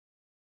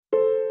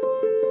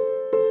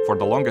For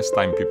the longest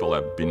time, people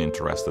have been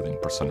interested in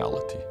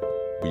personality.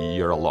 We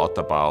hear a lot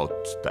about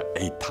the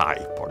A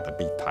type or the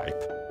B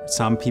type.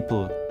 Some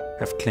people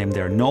have claimed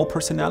there are no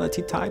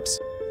personality types.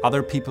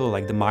 Other people,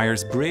 like the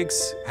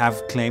Myers-Briggs,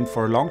 have claimed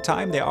for a long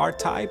time there are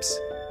types,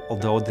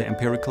 although the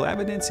empirical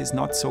evidence is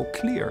not so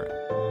clear.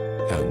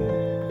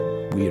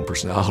 And we in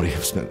personality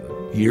have spent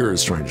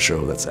years trying to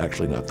show that's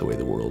actually not the way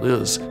the world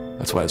is.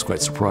 That's why I was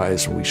quite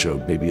surprised when we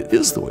showed maybe it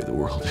is the way the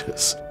world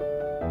is.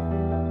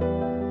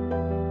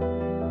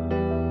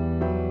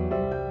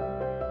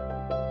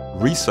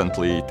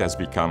 Recently, it has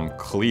become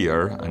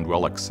clear and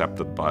well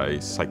accepted by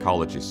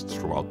psychologists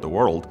throughout the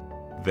world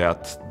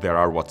that there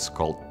are what's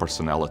called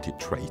personality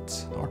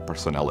traits or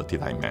personality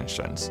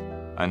dimensions.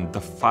 And the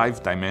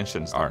 5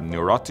 dimensions are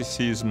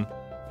neuroticism,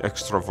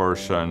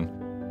 extroversion,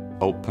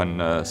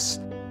 openness,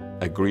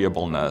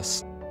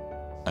 agreeableness,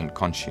 and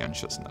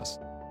conscientiousness.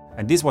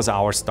 And this was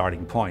our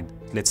starting point.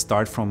 Let's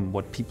start from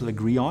what people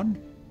agree on.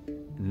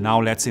 Now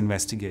let's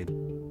investigate.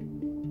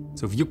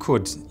 So if you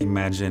could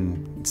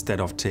imagine, instead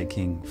of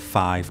taking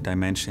 5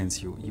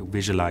 dimensions, you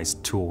visualize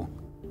 2.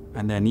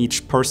 And then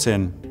each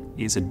person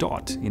is a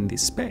dot in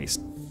this space.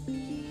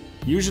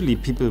 Usually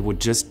people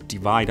would just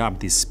divide up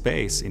this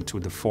space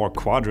into the 4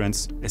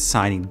 quadrants,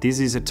 assigning this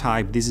is a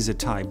type, this is a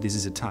type, this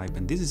is a type,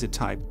 and this is a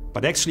type.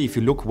 But actually, if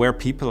you look where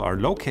people are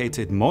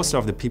located, most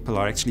of the people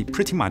are actually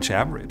pretty much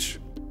average.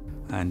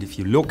 And if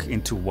you look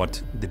into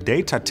what the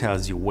data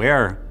tells you,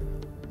 where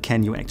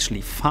can you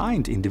actually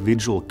find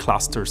individual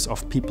clusters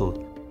of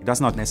people, it does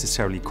not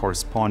necessarily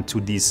correspond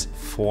to these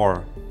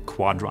 4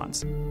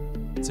 quadrants.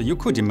 So you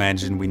could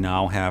imagine we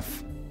now have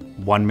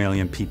 1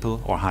 million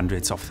people or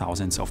hundreds of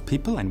thousands of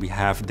people, and we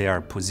have their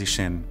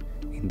position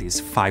in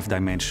this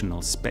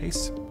 5-dimensional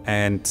space.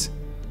 And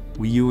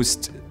we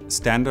used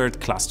standard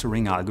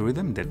clustering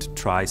algorithm that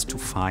tries to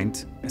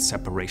find a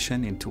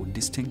separation into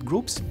distinct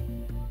groups.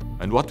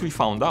 And what we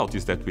found out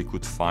is that we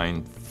could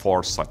find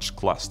 4 such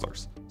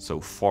clusters. So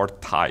 4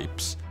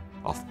 types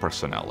of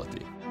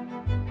personality.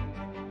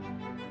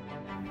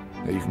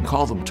 Now you can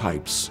call them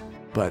types,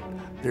 but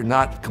they're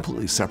not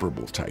completely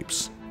separable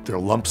types. They're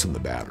lumps in the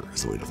batter,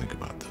 is the way to think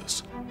about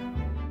this.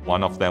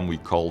 One of them we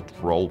called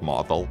role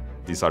model.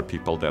 These are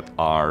people that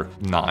are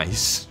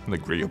nice and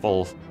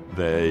agreeable,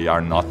 they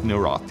are not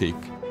neurotic,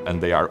 and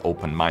they are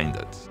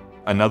open-minded.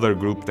 Another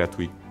group that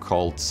we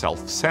called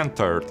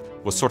self-centered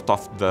was sort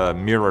of the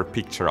mirror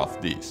picture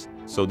of these.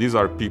 So these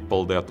are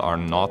people that are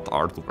not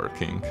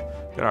hardworking,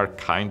 they are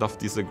kind of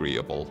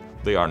disagreeable,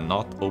 they are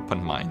not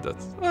open-minded,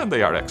 and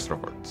they are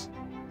extroverts.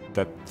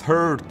 The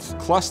 3rd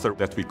cluster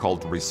that we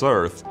called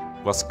reserved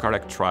was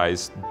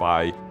characterized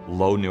by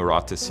low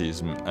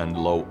neuroticism and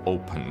low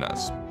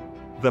openness.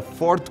 The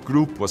 4th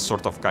group was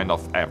sort of kind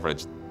of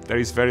average. There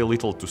is very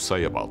little to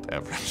say about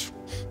average.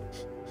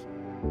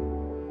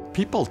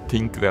 People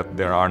think that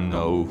there are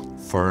no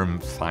firm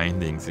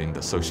findings in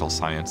the social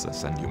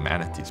sciences and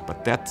humanities,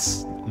 but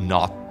that's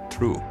not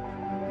true.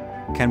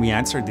 Can we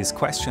answer these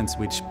questions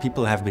which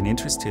people have been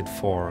interested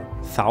for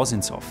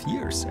thousands of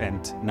years?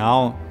 And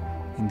now,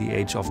 in the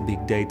age of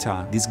big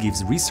data, this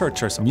gives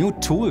researchers new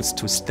tools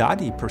to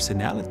study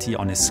personality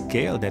on a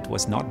scale that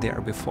was not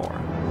there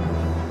before.